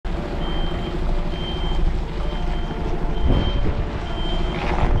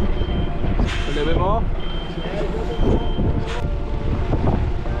little bit more?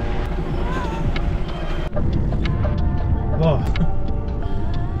 Oh.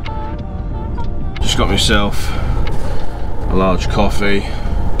 Just got myself a large coffee.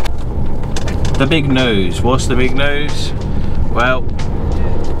 The big news. What's the big news? Well,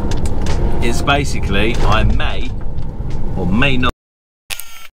 it's basically I may or may not.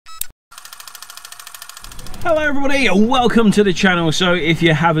 Hello everybody, welcome to the channel. So if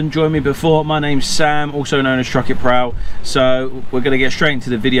you haven't joined me before, my name's Sam, also known as Truck It Proud. So we're going to get straight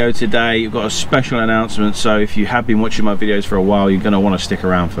into the video today. We've got a special announcement, so if you have been watching my videos for a while, you're going to want to stick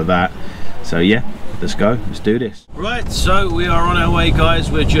around for that. So yeah, let's go, let's do this. Right, so we are on our way,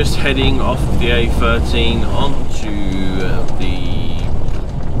 guys. We're just heading off the A13 onto the,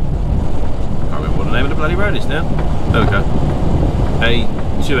 I can't remember what the name of the bloody road is now. There we go,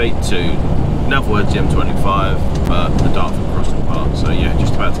 A282. In other words, the M25, but the Dartford crossing part. So yeah,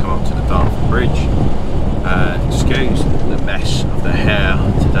 just about to come up to the Dartford Bridge. Excuse the mess of the hair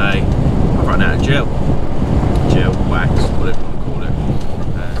today. I've run out of gel wax, whatever you want to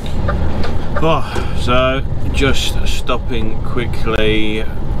call it. So just stopping quickly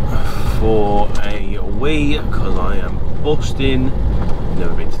for a wee because I am busting.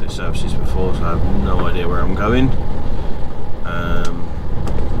 Never been to the services before, so I have no idea where I'm going.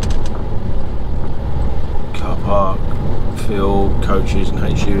 Car park, field, coaches and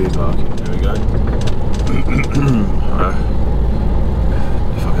HGV parking. There we go.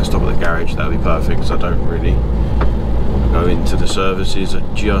 If I can stop at the garage, that would be perfect, because I don't really go into the services. I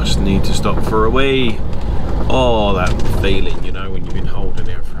just need to stop for a wee. Oh, that feeling, you know, when you've been holding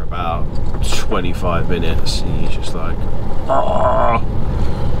it for about 25 minutes and you're just like, oh,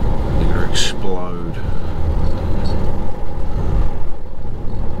 you're gonna explode.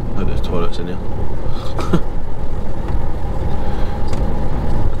 Oh, there's toilets in here.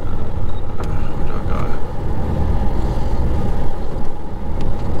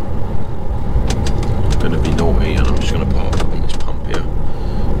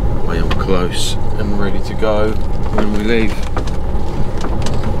 Close and ready to go when we leave.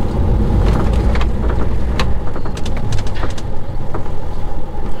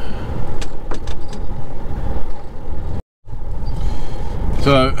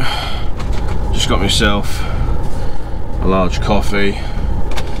 So, just got myself a large coffee.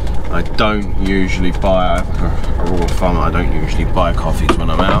 I don't usually buy a rule of thumb. I don't usually buy coffees when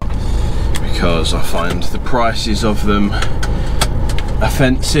I'm out because I find the prices of them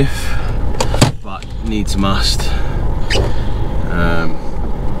offensive. Needs must.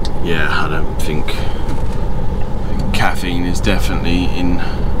 Yeah, I don't think caffeine is definitely in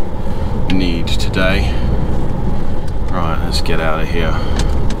need today. Right, let's get out of here.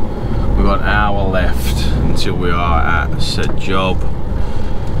 We've got an hour left until we are at said job.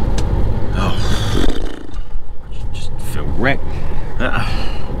 Oh, just feel wrecked. I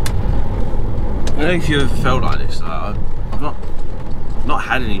don't know if you've ever felt like this. I've not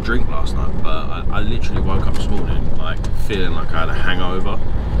had any drink last night, but I literally woke up this morning like feeling like I had a hangover,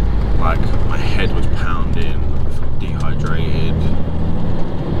 like my head was pounding, I felt dehydrated.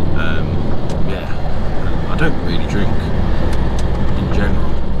 Yeah, I don't really drink in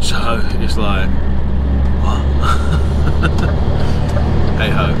general, so it's like, what?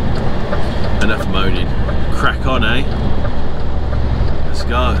 Hey ho, enough moaning, crack on, eh? Let's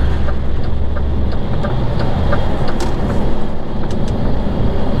go.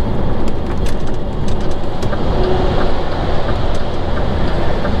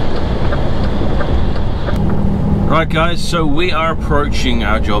 Right guys, so we are approaching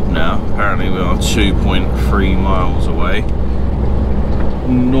our job now. Apparently we are 2.3 miles away.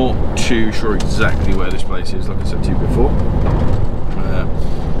 Not too sure exactly where this place is, like I said to you before.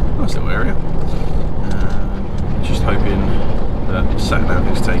 Nice little area. Just hoping that SatNav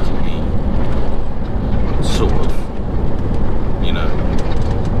is taking me sort of, you know,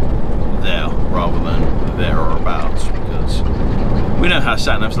 there rather than there or abouts, because we know how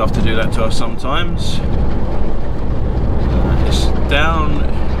SatNavs love to do that to us sometimes. It's down,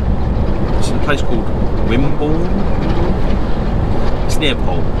 it's in a place called Wimborne. It's near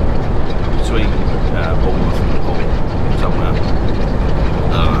Hull, between Bournemouth and Hull, somewhere.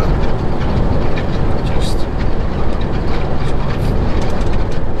 Just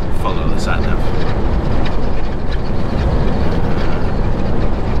follow the SatNav.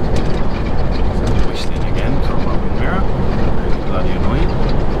 Whistling again, come up in the mirror. Really bloody annoying.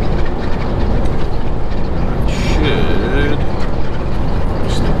 Should.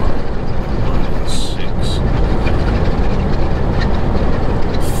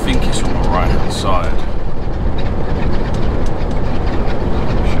 I think it's on the right hand side.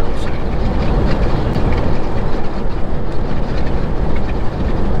 Shows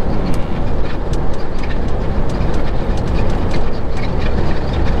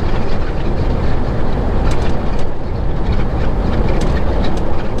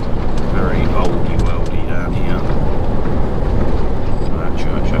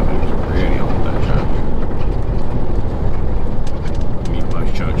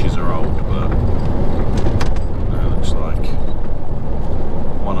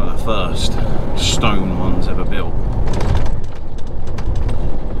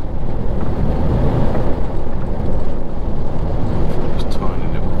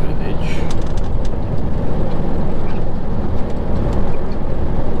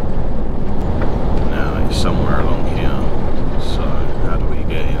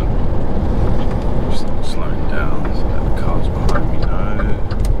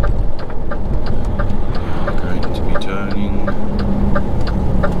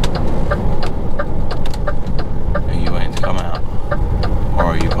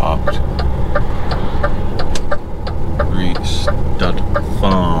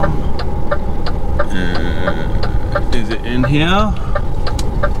Farm. Is it in here?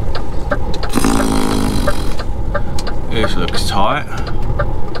 This looks tight. I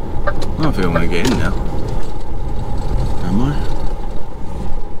don't think I'm going to get in now. Am I?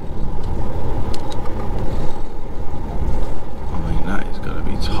 I mean, that is going to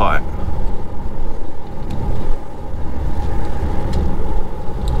be tight.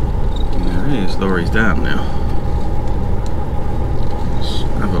 There it is. Lorry's down now. Let's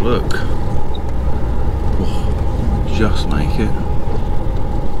have a look. Oh, just make it.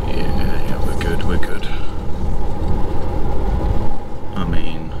 Yeah, we're good, we're good. I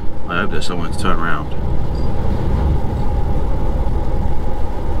mean, I hope there's someone to turn around.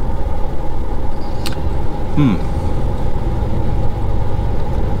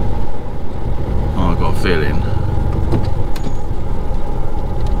 Oh, I've got a feeling.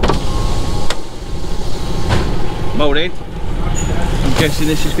 Morning. I'm guessing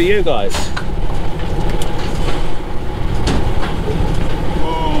this is for you guys.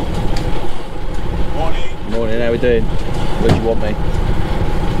 Morning. Morning, how we doing? Where do you want me?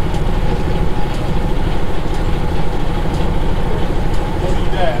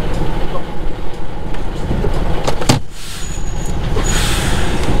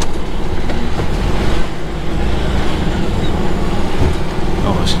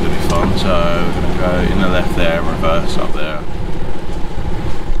 Oh, this is going to be fun. So we're going to go in the left there, reverse up there.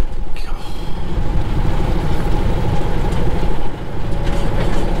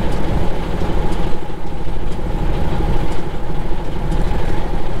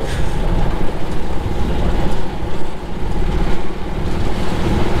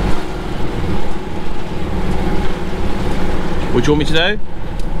 What do you want me to do?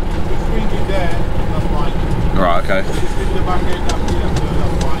 Just swing in there, that's fine. Right, okay. Just in the back end, that's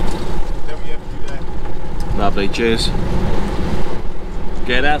fine. Then we have to do that. Lovely, cheers.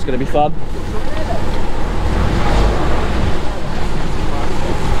 Get out, it's going to be fun.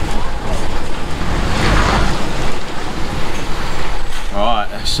 Alright,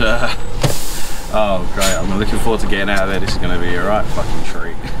 let's oh great, I'm looking forward to getting out of there. This is going to be a right fucking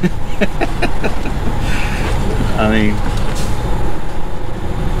treat. I mean,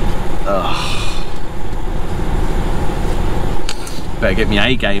 better get me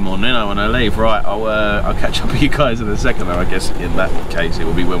A game on then when I leave. Right, I'll catch up with you guys in a second. I guess in that case it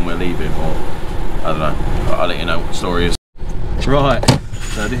will be when we're leaving, or I don't know. I'll let you know what the story is. Right,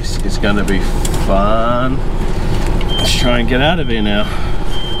 so this is going to be fun. Let's try and get out of here now.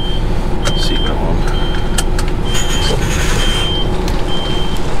 Seatbelt on.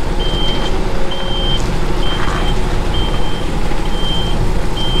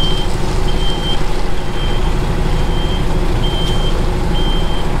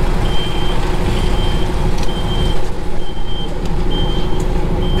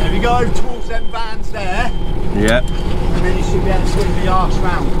 Go towards them vans there. Yep. And then you should be able to swing the arse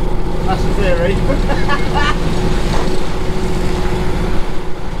round. That's the theory.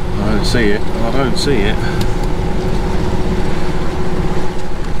 I don't see it. I don't see it.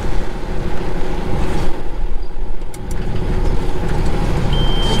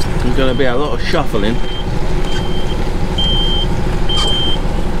 There's going to be a lot of shuffling.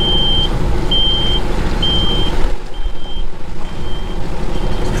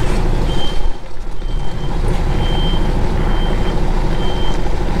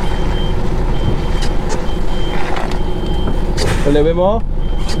 A little bit more?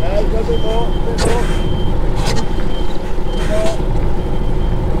 Yeah, a little bit more,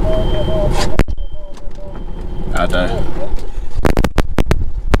 I don't.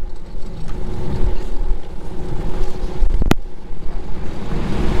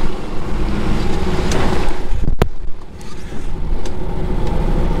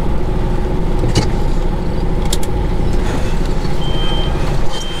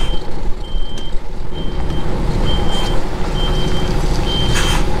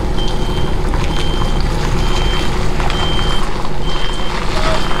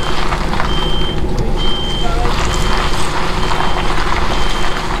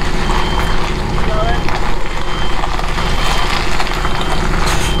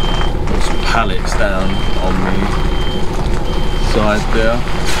 Pallets down on the side there.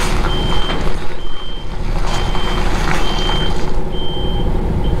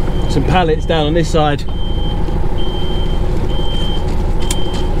 Some pallets down on this side.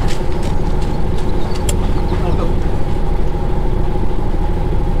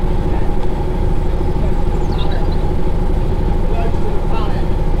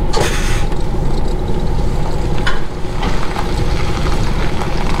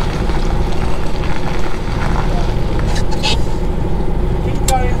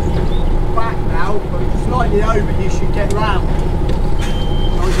 get you over, you should get round.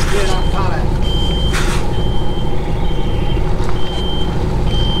 I was clear that pallet.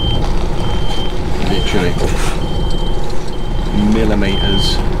 Literally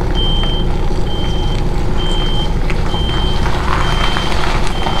millimeters.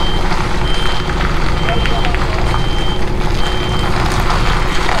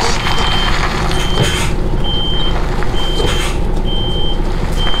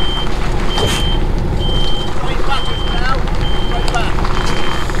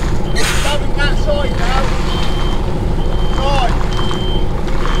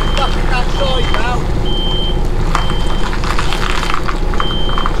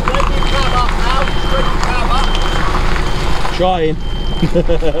 Trying.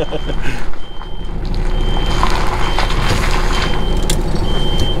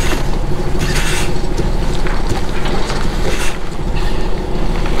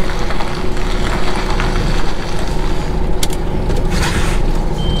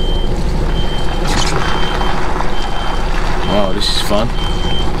 Wow, this is fun.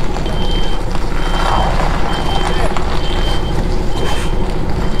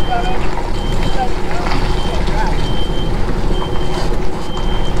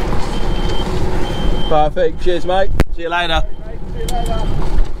 Perfect. Cheers, mate. See you later. See you later.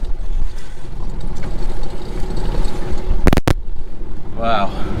 Wow.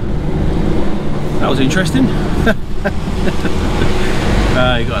 That was interesting. You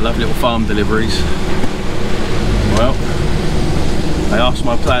got a lovely little farm deliveries. Well, I asked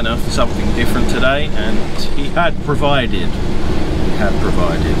my planner for something different today and he had provided. He had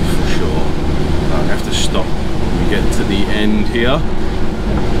provided for sure. I'm going to have to stop when we get to the end here.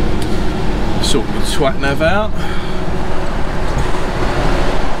 Sort the swat nav out.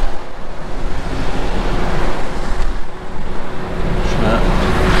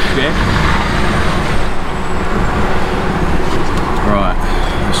 Check. Right,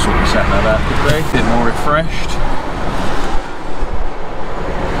 let's sort the sat nav out quickly. A bit more refreshed.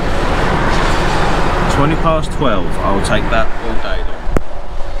 12:20. I'll take that all day then.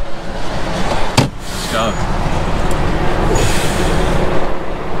 Let's go.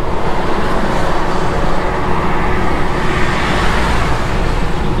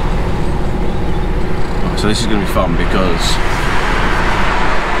 So this is going to be fun because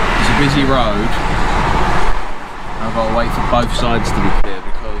it's a busy road. I've got to wait for both sides to be clear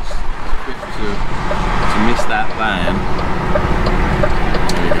because it's quick to miss that van.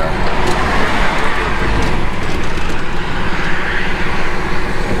 There you go.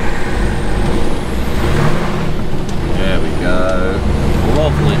 There we go.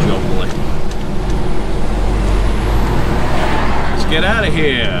 Lovely jubbly. Let's get out of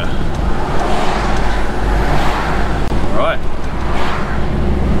here. Right,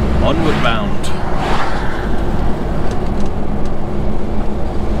 onward bound.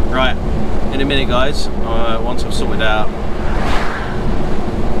 Right, in a minute guys, once I've sorted out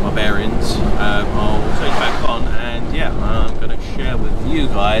my bearings, I'll take back on and yeah, I'm going to share with you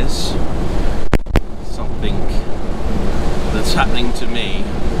guys something that's happening to me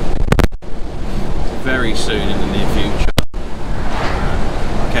very soon in the near future.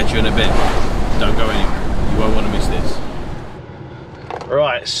 I'll catch you in a bit, don't go anywhere. You won't want to miss this.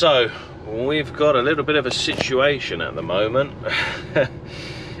 Right, so we've got a little bit of a situation at the moment.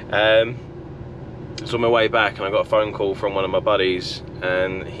 It's on my way back and I got a phone call from one of my buddies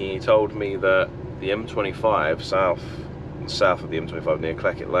and he told me that the M25 south of the M25 near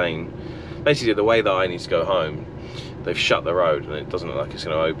Clackett Lane, basically the way that I need to go home, they've shut the road and it doesn't look like it's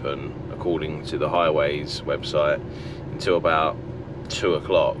going to open according to the highways website until about 2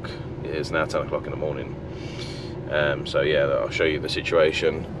 o'clock. It's now 10 o'clock in the morning. So yeah, I'll show you the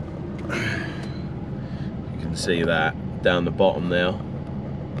situation. You can see that down the bottom there,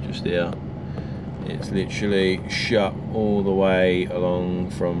 just here. It's literally shut all the way along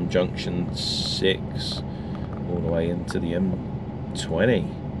from junction 6 all the way into the M20.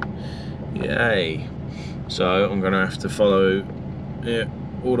 Yay. So I'm gonna have to follow it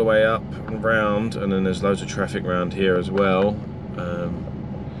all the way up and round, and then there's loads of traffic around here as well.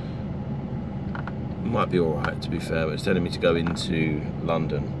 Might be alright to be fair, but it's telling me to go into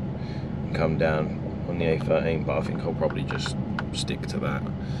London and come down on the A13, but I think I'll probably just stick to that.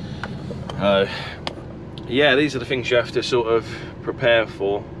 Yeah, these are the things you have to sort of prepare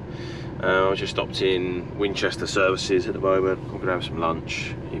for. I just stopped in Winchester Services at the moment. I'm gonna have some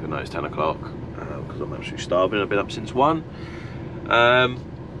lunch, even though it's 10 o'clock, because I'm absolutely starving. I've been up since 1.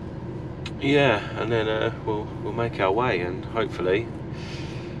 Yeah, and then we'll make our way, and hopefully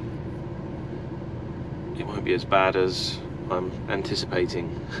it won't be as bad as I'm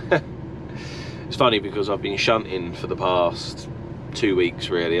anticipating. It's funny because I've been shunting for the past 2 weeks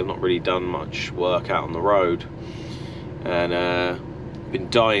really. I've not really done much work out on the road, and been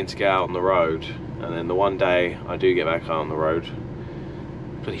dying to get out on the road, and then the one day I do get back out on the road,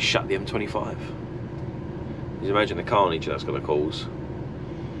 bloody shut the M25. You imagine the carnage that's going to cause.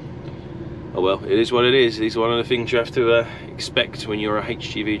 Oh well, it is what it is. It's one of the things you have to expect when you're a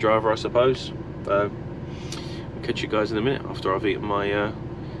HGV driver, I suppose. I'll catch you guys in a minute after I've eaten my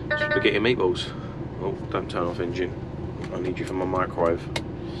spaghetti and meatballs. Oh, don't turn off engine. I need you for my microwave.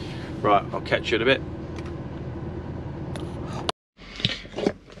 Right, I'll catch you in a bit.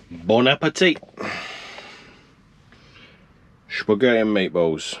 Bon appetit. Spaghetti and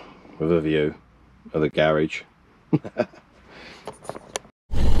meatballs with a view of the garage.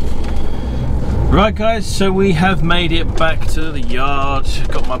 Right guys, so we have made it back to the yard.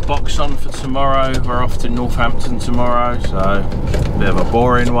 Got my box on for tomorrow. We're off to Northampton tomorrow, so a bit of a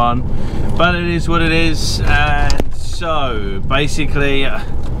boring one, but it is what it is. And so basically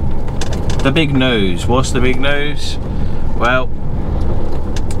the big news. What's the big news? Well,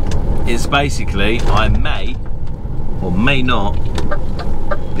 it's basically I may or may not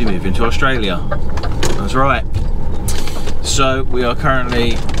be moving to Australia. That's right. So we are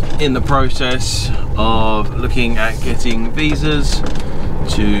currently in the process of looking at getting visas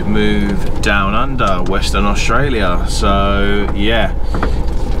to move down under Western Australia. So yeah,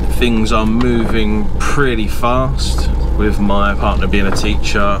 things are moving pretty fast. With my partner being a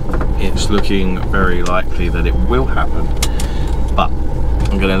teacher, it's looking very likely that it will happen, but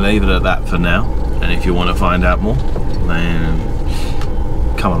I'm going to leave it at that for now. And if you want to find out more, then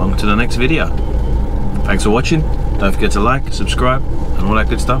come along to the next video. Thanks for watching. Don't forget to like, subscribe, and all that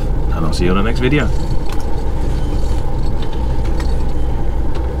good stuff. And I'll see you on the next video.